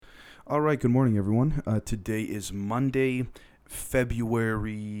All right, good morning, everyone. Today is Monday,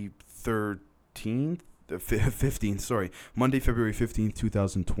 February 13th, 15th, sorry. Monday, February 15th,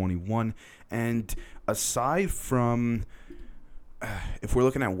 2021. And aside from, if we're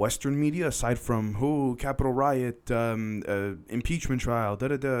looking at Western media, aside from Capitol riot, impeachment trial,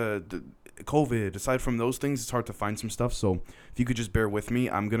 COVID, aside from those things, it's hard to find some stuff. So if you could just bear with me,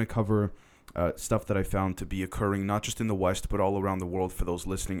 I'm going to cover stuff that I found to be occurring not just in the West, but all around the world for those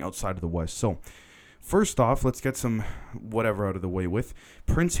listening outside of the West. So, first off, let's get some whatever out of the way with.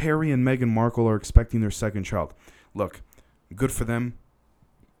 Prince Harry and Meghan Markle are expecting their second child. Look, good for them.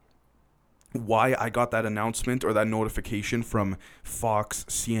 Why I got that announcement or that notification from Fox,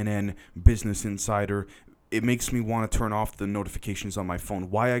 CNN, Business Insider, it makes me want to turn off the notifications on my phone.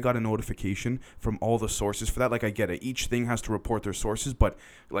 Why I got a notification from all the sources for that, like I get it. Each thing has to report their sources, but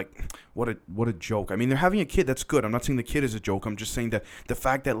like what a joke. I mean, they're having a kid, that's good. I'm not saying the kid is a joke. I'm just saying that the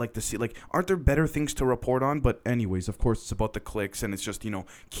fact that aren't there better things to report on? But anyways, of course it's about the clicks and it's just,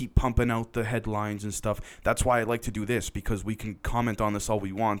 keep pumping out the headlines and stuff. That's why I like to do this, because we can comment on this all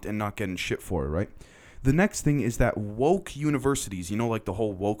we want and not get in shit for it, right? The next thing is that woke universities, like the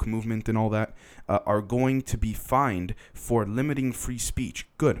whole woke movement and all that, are going to be fined for limiting free speech.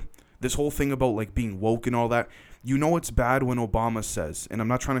 Good. This whole thing about being woke and all that, it's bad when Obama says, and I'm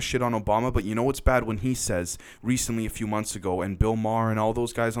not trying to shit on Obama, but it's bad when he says recently a few months ago, and Bill Maher and all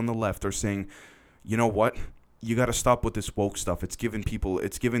those guys on the left are saying, you know what? You got to stop with this woke stuff. It's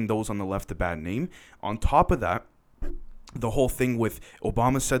giving those on the left a bad name. On top of that, the whole thing with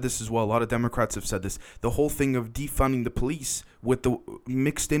Obama said this as well. A lot of Democrats have said this. The whole thing of defunding the police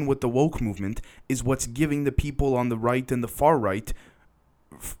mixed in with the woke movement is what's giving the people on the right and the far right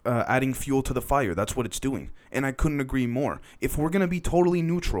adding fuel to the fire. That's what it's doing. And I couldn't agree more. If we're going to be totally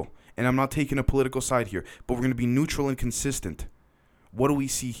neutral, and I'm not taking a political side here, but we're going to be neutral and consistent, what do we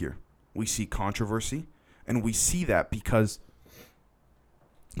see here? We see controversy, and we see that because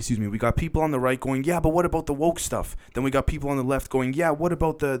we got people on the right going, yeah, but what about the woke stuff? Then we got people on the left going, yeah, what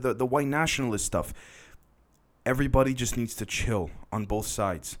about the white nationalist stuff? Everybody just needs to chill on both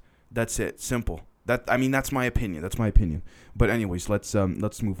sides. That's it. Simple. That's my opinion. But anyways, let's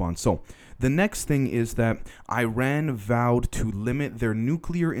move on. So the next thing is that Iran vowed to limit their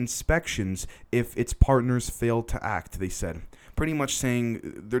nuclear inspections if its partners failed to act, they said. Pretty much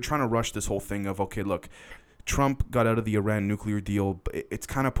saying they're trying to rush this whole thing of, okay, look, Trump got out of the Iran nuclear deal. It's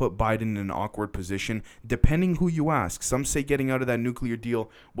kind of put Biden in an awkward position, depending who you ask. Some say getting out of that nuclear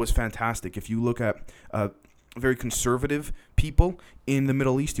deal was fantastic. If you look at very conservative people in the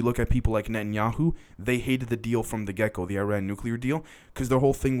Middle East, you look at people like Netanyahu, they hated the deal from the get-go, the Iran nuclear deal, because their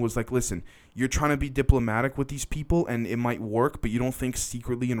whole thing was like, listen, you're trying to be diplomatic with these people, and it might work, but you don't think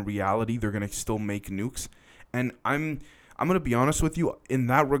secretly in reality they're going to still make nukes. And I'm going to be honest with you. In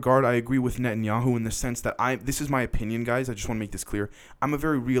that regard, I agree with Netanyahu in the sense that this is my opinion, guys. I just want to make this clear. I'm a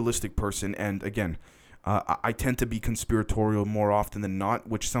very realistic person, and again, I tend to be conspiratorial more often than not,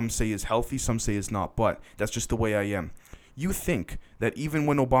 which some say is healthy, some say is not, but that's just the way I am. You think that even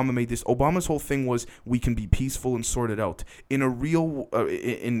when Obama made this, Obama's whole thing was we can be peaceful and sort it out. In a real,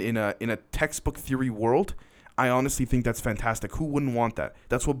 in a textbook theory world, I honestly think that's fantastic. Who wouldn't want that?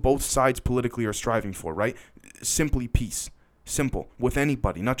 That's what both sides politically are striving for, right? Simply peace. Simple. With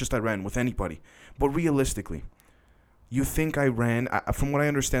anybody, not just Iran, with anybody. But realistically, you think Iran, from what I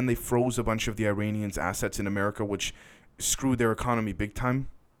understand, they froze a bunch of the Iranians' assets in America, which screwed their economy big time.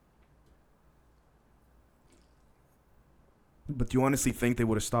 But do you honestly think they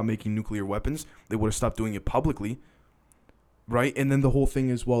would have stopped making nuclear weapons? They would have stopped doing it publicly, right? And then the whole thing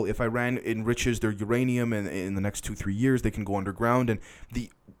is, well, if Iran enriches their uranium and in the next 2-3 years, they can go underground. And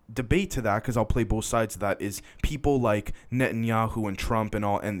the debate to that, because I'll play both sides of that, is people like Netanyahu and Trump and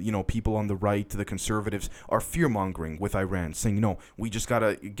all, and people on the right, the conservatives, are fear-mongering with Iran, saying, no, we just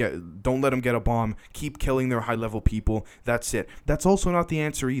gotta don't let them get a bomb, keep killing their high-level people, that's it. That's also not the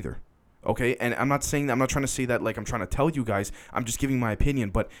answer either. Okay, and I'm not trying to say that like I'm trying to tell you guys, I'm just giving my opinion,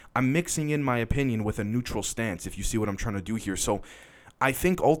 but I'm mixing in my opinion with a neutral stance, if you see what I'm trying to do here. So I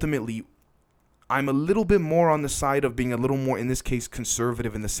think ultimately I'm a little bit more on the side of being a little more, in this case,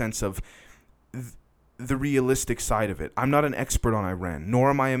 conservative in the sense of the realistic side of it. I'm not an expert on Iran,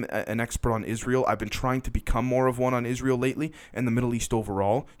 nor am I an expert on Israel. I've been trying to become more of one on Israel lately and the Middle East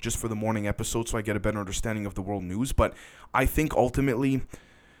overall, just for the morning episode so I get a better understanding of the world news. But I think ultimately,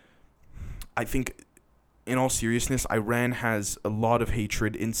 in all seriousness, Iran has a lot of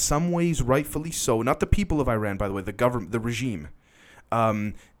hatred, in some ways rightfully so. Not the people of Iran, by the way, the government, the regime.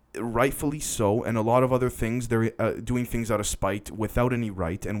 rightfully so, and a lot of other things. They're doing things out of spite, without any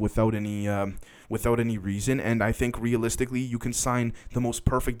right and without any reason. And I think realistically, you can sign the most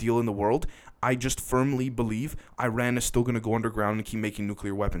perfect deal in the world. I just firmly believe Iran is still going to go underground and keep making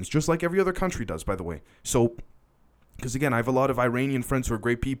nuclear weapons, just like every other country does, by the way. So, because again, I have a lot of Iranian friends who are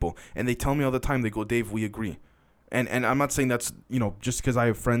great people, and they tell me all the time, they go, Dave, we agree. And I'm not saying that's, just because I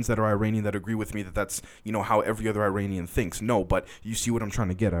have friends that are Iranian that agree with me that's, how every other Iranian thinks. No, but you see what I'm trying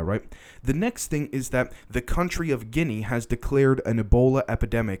to get at, right? The next thing is that the country of Guinea has declared an Ebola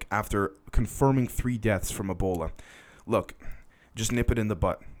epidemic after confirming 3 deaths from Ebola. Look, just nip it in the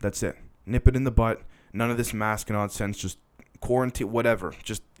butt. That's it. Nip it in the butt. None of this mask nonsense. Just quarantine, whatever.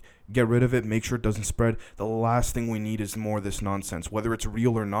 Just get rid of it. Make sure it doesn't spread. The last thing we need is more of this nonsense. Whether it's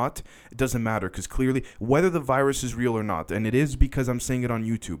real or not, it doesn't matter. Because clearly, whether the virus is real or not, and it is because I'm saying it on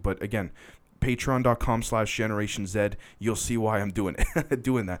YouTube. But again, patreon.com/Generation Z, you'll see why I'm doing it,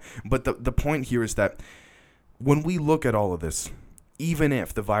 doing that. But the point here is that when we look at all of this, even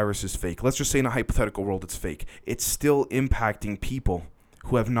if the virus is fake, let's just say in a hypothetical world it's fake, it's still impacting people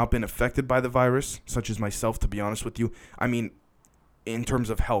who have not been affected by the virus, such as myself, to be honest with you. I mean, in terms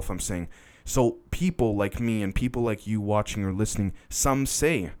of health, I'm saying. So people like me and people like you watching or listening, some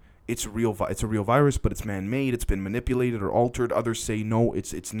say it's a real virus, but it's man-made, it's been manipulated or altered. Others say no,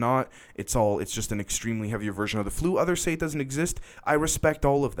 it's not. It's just an extremely heavier version of the flu. Others say it doesn't exist. I respect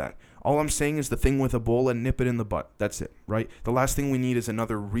all of that. All I'm saying is the thing with Ebola, nip it in the butt. That's it, right? The last thing we need is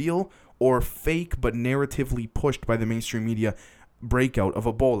another real or fake but narratively pushed by the mainstream media breakout of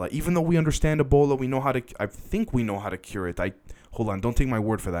Ebola. Even though we understand Ebola, I think we know how to cure it. Hold on, don't take my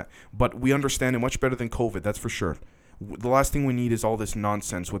word for that. But we understand it much better than COVID, that's for sure. The last thing we need is all this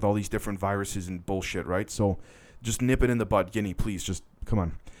nonsense with all these different viruses and bullshit, right? So just nip it in the bud, Guinea, please. Just come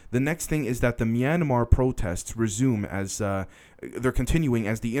on. The next thing is that the Myanmar protests resume as they're continuing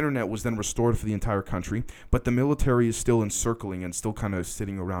as the internet was then restored for the entire country, but the military is still encircling and still kind of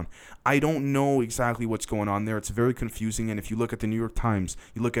sitting around. I don't know exactly what's going on there. It's very confusing, and if you look at the New York Times,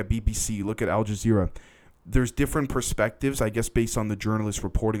 you look at BBC, you look at Al Jazeera, there's different perspectives, I guess, based on the journalists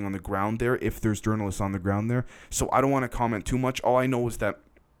reporting on the ground there, if there's journalists on the ground there. So I don't want to comment too much. All I know is that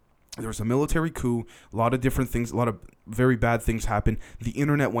there was a military coup, a lot of different things, a lot of very bad things happened. The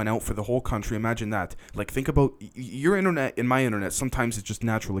internet went out for the whole country. Imagine that. Like, think about your internet and my internet. Sometimes it's just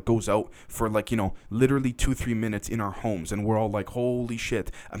natural. It goes out for literally 2-3 minutes in our homes, and we're all like, holy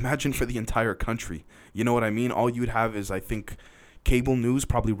shit. Imagine for the entire country. You know what I mean? All you'd have is, I think, cable news,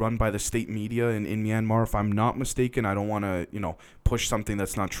 probably run by the state media in Myanmar, if I'm not mistaken. I don't want to, push something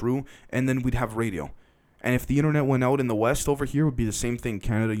that's not true. And then we'd have radio. And if the internet went out in the West over here, it would be the same thing,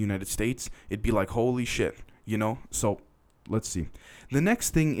 Canada, United States. It'd be like, holy shit, So let's see. The next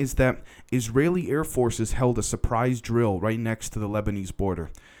thing is that Israeli Air Forces held a surprise drill right next to the Lebanese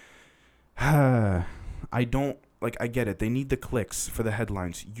border. I get it. They need the clicks for the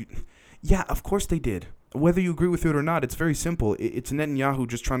headlines. Yeah, of course they did. Whether you agree with it or not, it's very simple. It's Netanyahu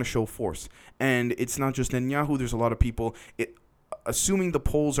just trying to show force. And it's not just Netanyahu. There's a lot of people. Assuming the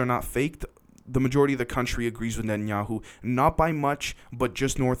polls are not faked, the majority of the country agrees with Netanyahu. Not by much, but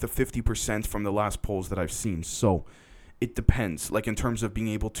just north of 50% from the last polls that I've seen. So it depends. Like, in terms of being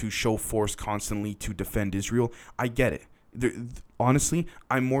able to show force constantly to defend Israel, I get it. Honestly,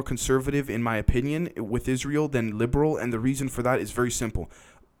 I'm more conservative, in my opinion, with Israel than liberal. And the reason for that is very simple.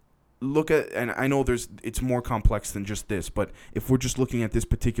 Look at, and I know it's more complex than just this, but if we're just looking at this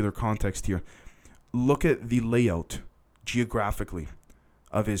particular context here, look at the layout geographically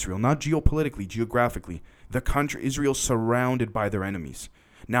of Israel, not geopolitically, geographically. The country, Israel's surrounded by their enemies.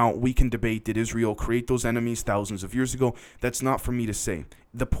 Now, we can debate, did Israel create those enemies thousands of years ago? That's not for me to say.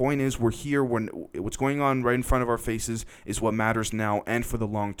 The point is, we're here. What's going on right in front of our faces is what matters now and for the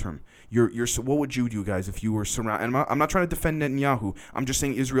long term. What would you do, guys, if you were surrounded? And I'm not trying to defend Netanyahu. I'm just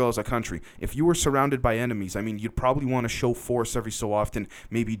saying Israel as a country. If you were surrounded by enemies, I mean, you'd probably want to show force every so often,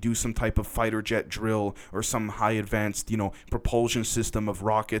 maybe do some type of fighter jet drill or some high advanced, propulsion system of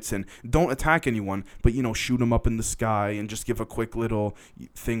rockets, and don't attack anyone, but, shoot them up in the sky and just give a quick little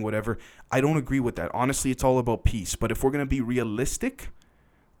thing, whatever. I don't agree with that. Honestly, it's all about peace. But if we're going to be realistic,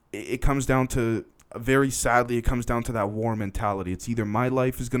 it comes down to, very sadly, it comes down to that war mentality. It's either my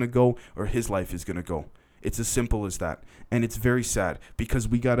life is going to go or his life is going to go. It's as simple as that. And it's very sad because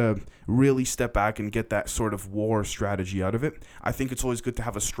we got to really step back and get that sort of war strategy out of it. I think it's always good to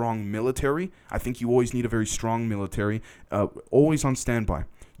have a strong military. I think you always need a very strong military, always on standby.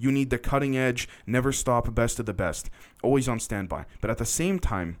 You need the cutting edge, never stop, best of the best, always on standby. But at the same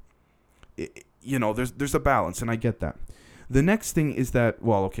time, there's a balance, and I get that. The next thing is that,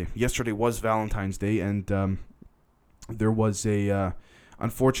 yesterday was Valentine's Day, and there was a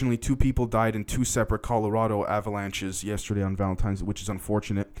Unfortunately, 2 people died in 2 separate Colorado avalanches yesterday on Valentine's, which is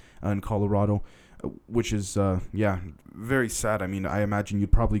unfortunate in Colorado, which is, yeah, very sad. I mean, I imagine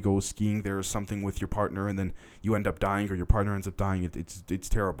you'd probably go skiing there or something with your partner, and then you end up dying, or your partner ends up dying. It's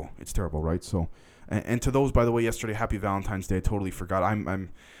terrible. It's terrible, right? So, and to those, by the way, yesterday, happy Valentine's Day. I totally forgot. I'm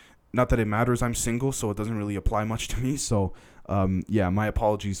not that it matters. I'm single, so it doesn't really apply much to me. So, yeah, my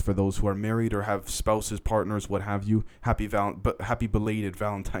apologies for those who are married or have spouses, partners, what have you. Happy belated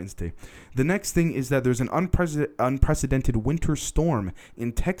Valentine's Day. The next thing is that there's an unprecedented winter storm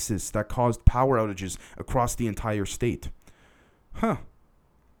in Texas that caused power outages across the entire state. Huh.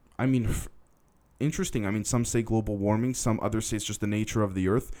 I mean, interesting. I mean, some say global warming, some others say it's just the nature of the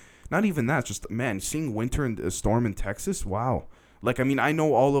earth. Not even that. It's just, man, seeing winter and a storm in Texas, wow. Like, I mean, I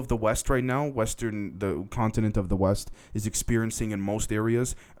know all of the West right now, the continent of the West, is experiencing in most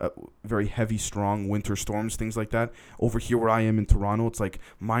areas very heavy, strong winter storms, things like that. Over here where I am in Toronto, it's like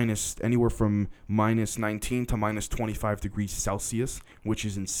anywhere from minus 19 to minus 25 degrees Celsius, which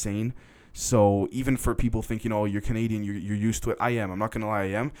is insane. So even for people thinking, oh, you're Canadian, you're used to it. I am. I'm not going to lie, I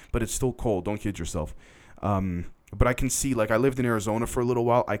am. But it's still cold. Don't kid yourself. But I can see, like, I lived in Arizona for a little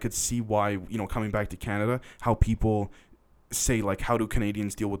while. I could see why, coming back to Canada, how people say, like, how do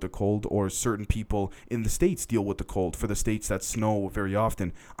Canadians deal with the cold, or certain people in the States deal with the cold for the states that snow very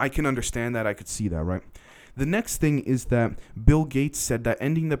often. I can understand that. I could see that, right? The next thing is that Bill Gates said that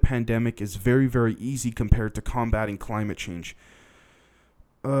ending the pandemic is very, very easy compared to combating climate change.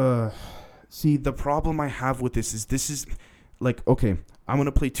 See, the problem I have with this is like, okay, I'm going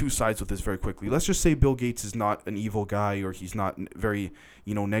to play two sides with this very quickly. Let's just say Bill Gates is not an evil guy, or he's not very,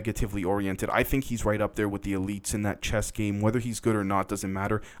 negatively oriented. I think he's right up there with the elites in that chess game. Whether he's good or not doesn't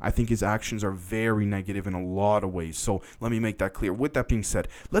matter. I think his actions are very negative in a lot of ways. So let me make that clear. With that being said,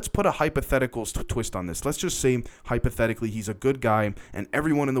 let's put a hypothetical twist on this. Let's just say, hypothetically, he's a good guy and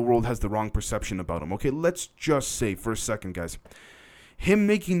everyone in the world has the wrong perception about him. Okay, let's just say for a second, guys. Him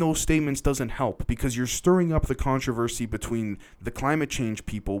making those statements doesn't help, because you're stirring up the controversy between the climate change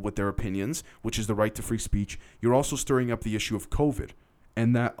people with their opinions, which is the right to free speech. You're also stirring up the issue of COVID.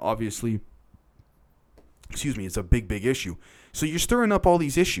 And that obviously, it's a big, big issue. So you're stirring up all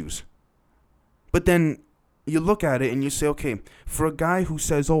these issues. But then you look at it and you say, okay, for a guy who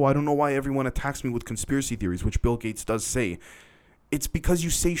says, oh, I don't know why everyone attacks me with conspiracy theories, which Bill Gates does say, it's because you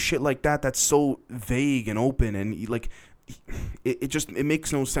say shit like that that's so vague and open, and like, it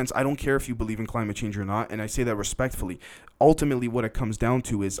makes no sense. I don't care if you believe in climate change or not, and I say that respectfully. Ultimately, what it comes down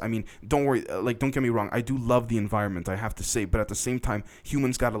to is, I mean, don't worry, don't get me wrong, I do love the environment, I have to say, but at the same time,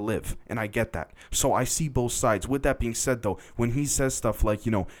 humans gotta live, and I get that. So I see both sides. With that being said, though, when he says stuff like,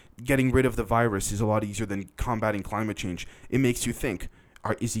 getting rid of the virus is a lot easier than combating climate change, it makes you think,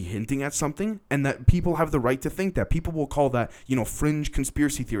 is he hinting at something? And that people have the right to think that. People will call that, fringe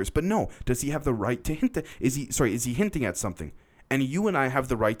conspiracy theorists. But no, does he have the right to hint? Is he hinting at something? And you and I have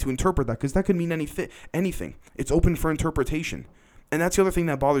the right to interpret that, because that could mean anything. It's open for interpretation. And that's the other thing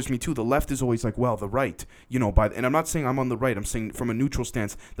that bothers me too. The left is always like, well, the right, and I'm not saying I'm on the right. I'm saying from a neutral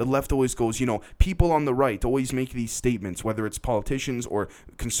stance, the left always goes, people on the right always make these statements, whether it's politicians or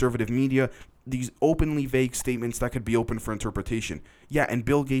conservative media, these openly vague statements that could be open for interpretation. Yeah, and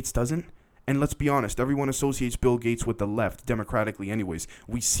Bill Gates doesn't. And let's be honest, everyone associates Bill Gates with the left, democratically anyways.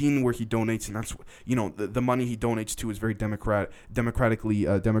 We've seen where he donates, and that's, the money he donates to is very Democratic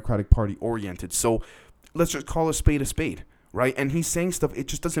Party oriented. So let's just call a spade, right? And he's saying stuff, it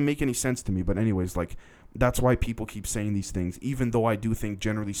just doesn't make any sense to me. But anyways, like, that's why people keep saying these things, even though I do think,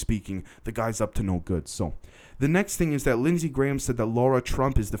 generally speaking, the guy's up to no good. So the next thing is that Lindsey Graham said that Laura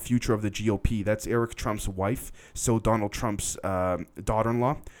Trump is the future of the GOP. That's Eric Trump's wife, so Donald Trump's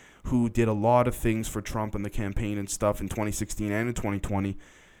daughter-in-law, who did a lot of things for Trump in the campaign and stuff in 2016 and in 2020.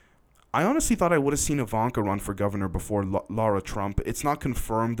 I honestly thought I would have seen Ivanka run for governor before Laura Trump. It's not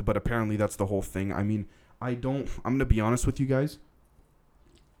confirmed, but apparently that's the whole thing. I mean, I'm going to be honest with you guys.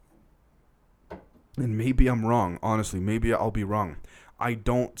 And maybe I'm wrong. Honestly, maybe I'll be wrong. I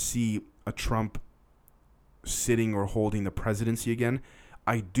don't see a Trump sitting or holding the presidency again.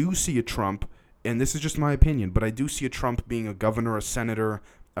 I do see a Trump, and this is just my opinion, but I do see a Trump being a governor, a senator,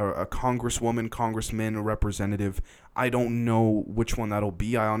 a congresswoman, congressman, a representative. I don't know which one that'll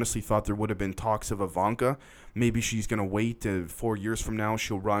be. I honestly thought there would have been talks of Ivanka. Maybe she's going to wait 4 years from now.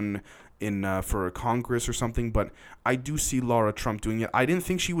 She'll run for a Congress or something, but I do see Laura Trump doing it. I didn't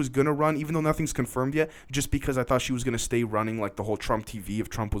think she was going to run, even though nothing's confirmed yet, just because I thought she was going to stay running like the whole Trump TV, if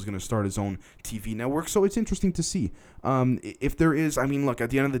Trump was going to start his own TV network. So it's interesting to see. If there is, I mean, look, at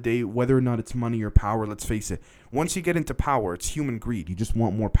the end of the day, whether or not it's money or power, let's face it, Once you get into power, it's human greed. You just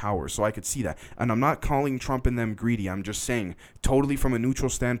want more power. So I could see that. And I'm not calling Trump and them greedy. I'm just saying, totally from a neutral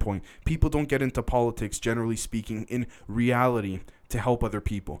standpoint, people don't get into politics, generally speaking, in reality to help other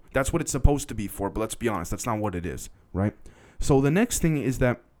people. That's what it's supposed to be for, but let's be honest, that's not what it is, right? So the next thing is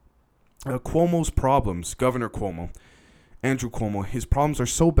that Cuomo's problems, Governor Cuomo, Andrew Cuomo, his problems are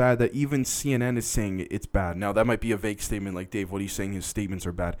so bad that even CNN is saying it's bad. Now, that might be a vague statement like, Dave, what are you saying? His statements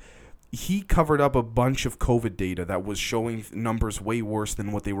are bad. He covered up a bunch of COVID data that was showing numbers way worse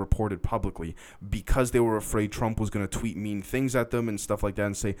than what they reported publicly because they were afraid Trump was going to tweet mean things at them and stuff like that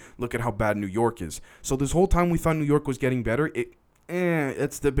and say, look at how bad New York is. So this whole time we thought New York was getting better,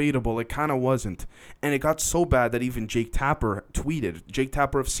 it's debatable. It kind of wasn't. And it got so bad that even Jake Tapper of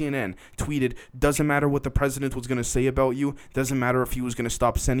CNN tweeted, doesn't matter what the president was going to say about you, doesn't matter if he was going to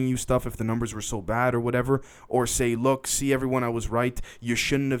stop sending you stuff if the numbers were so bad or whatever, or say, look, see everyone, I was right, you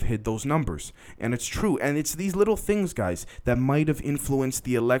shouldn't have hid those numbers. And it's true. And it's these little things, guys, that might have influenced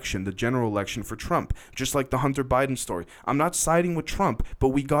the election, the general election for Trump, just like the Hunter Biden story. I'm not siding with Trump, but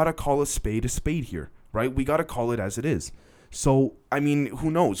we got to call a spade here, right? We got to call it as it is. So, I mean,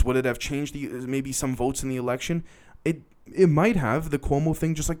 who knows? Would it have changed maybe some votes in the election? It might have, the Cuomo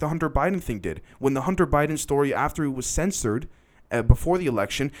thing, just like the Hunter Biden thing did. When the Hunter Biden story, after it was censored before the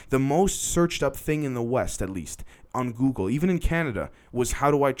election, the most searched up thing in the West, at least, on Google, even in Canada, was how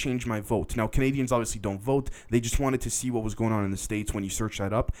do I change my vote? Now, Canadians obviously don't vote. They just wanted to see what was going on in the States when you search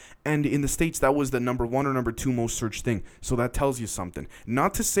that up. And in the States, that was the number 1 or number 2 most searched thing. So that tells you something.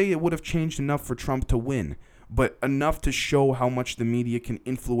 Not to say it would have changed enough for Trump to win, but enough to show how much the media can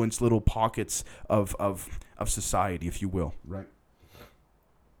influence little pockets of society, if you will, right?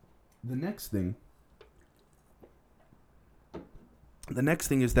 The next thing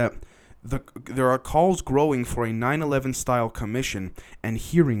is that there are calls growing for a 9/11 style commission and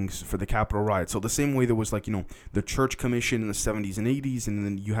hearings for the Capitol riot. So the same way there was the Church Commission in the 70s and 80s, and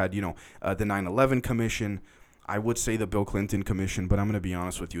then you had, the 9/11 Commission. I would say the Bill Clinton Commission, but I'm going to be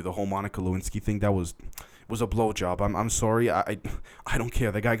honest with you. The whole Monica Lewinsky thing, that was a blowjob. I'm sorry. I don't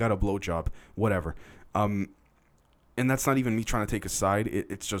care. The guy got a blowjob. Whatever. And that's not even me trying to take a side.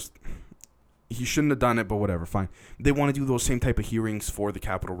 It's just he shouldn't have done it, but whatever. Fine. They want to do those same type of hearings for the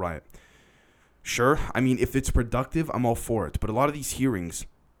Capitol riot. Sure. I mean, if it's productive, I'm all for it. But a lot of these hearings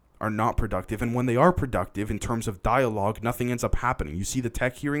are not productive. And when they are productive in terms of dialogue, nothing ends up happening. You see the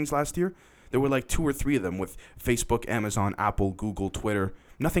tech hearings last year? There were like 2 or 3 of them with Facebook, Amazon, Apple, Google, Twitter.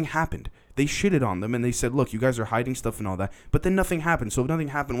 Nothing happened. They shitted on them and they said, look, you guys are hiding stuff and all that. But then nothing happened. So if nothing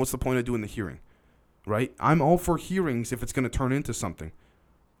happened, what's the point of doing the hearing? Right? I'm all for hearings if it's going to turn into something.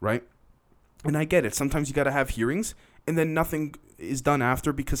 Right? And I get it. Sometimes you got to have hearings and then nothing is done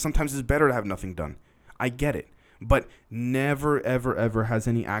after because sometimes it's better to have nothing done. I get it. But never, ever, ever has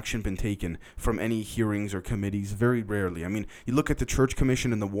any action been taken from any hearings or committees. Very rarely. I mean, you look at the Church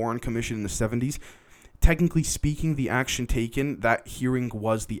Commission and the Warren Commission in the 70s. Technically speaking, the action taken, that hearing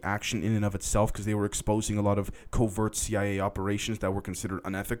was the action in and of itself because they were exposing a lot of covert CIA operations that were considered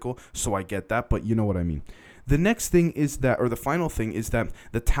unethical. So I get that, but you know what I mean. The next thing is that, or the final thing is that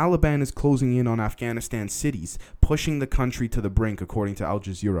the Taliban is closing in on Afghanistan cities, pushing the country to the brink, according to Al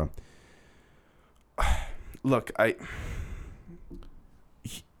Jazeera. Look,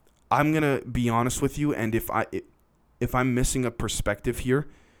 I'm going to be honest with you, and if I'm missing a perspective here,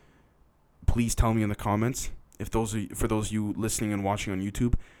 please tell me in the comments. For those of you listening and watching on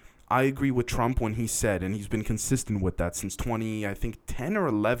YouTube, I agree with Trump when he said, and he's been consistent with that since 10 or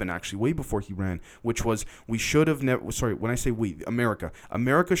 11, actually, way before he ran, which was we should have never, sorry, when I say we, America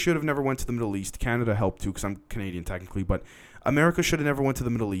should have never went to the Middle East. Canada helped too, because I'm Canadian technically, but America should have never went to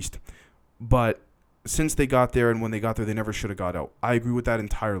the Middle East. But since they got there and when they got there, they never should have got out. I agree with that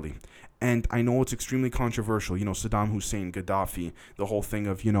entirely. And I know it's extremely controversial. Saddam Hussein, Gaddafi, the whole thing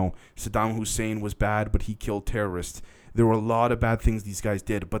of, Saddam Hussein was bad, but he killed terrorists. There were a lot of bad things these guys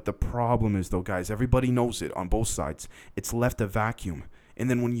did. But the problem is, though, guys, everybody knows it on both sides. It's left a vacuum. And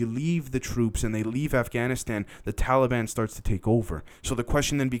then when you leave the troops and they leave Afghanistan, the Taliban starts to take over. So the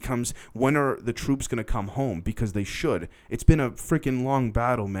question then becomes, when are the troops going to come home? Because they should. It's been a freaking long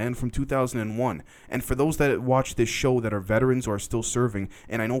battle, man, from 2001. And for those that watch this show that are veterans or are still serving,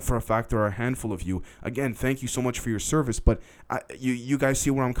 and I know for a fact there are a handful of you, again, thank you so much for your service. But you guys see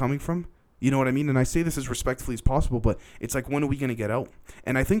where I'm coming from? You know what I mean? And I say this as respectfully as possible, but it's like, when are we going to get out?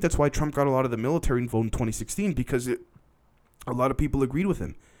 And I think that's why Trump got a lot of the military involved in 2016, because a lot of people agreed with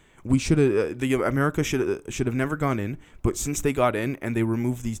him. We should have, America should have never gone in, but since they got in and they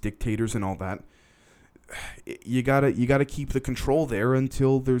removed these dictators and all that, you gotta keep the control there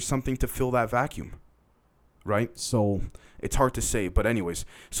until there's something to fill that vacuum. right? So it's hard to say. But anyways,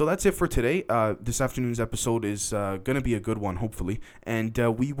 so that's it for today. This afternoon's episode is going to be a good one, hopefully. And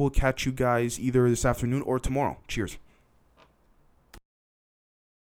we will catch you guys either this afternoon or tomorrow. Cheers.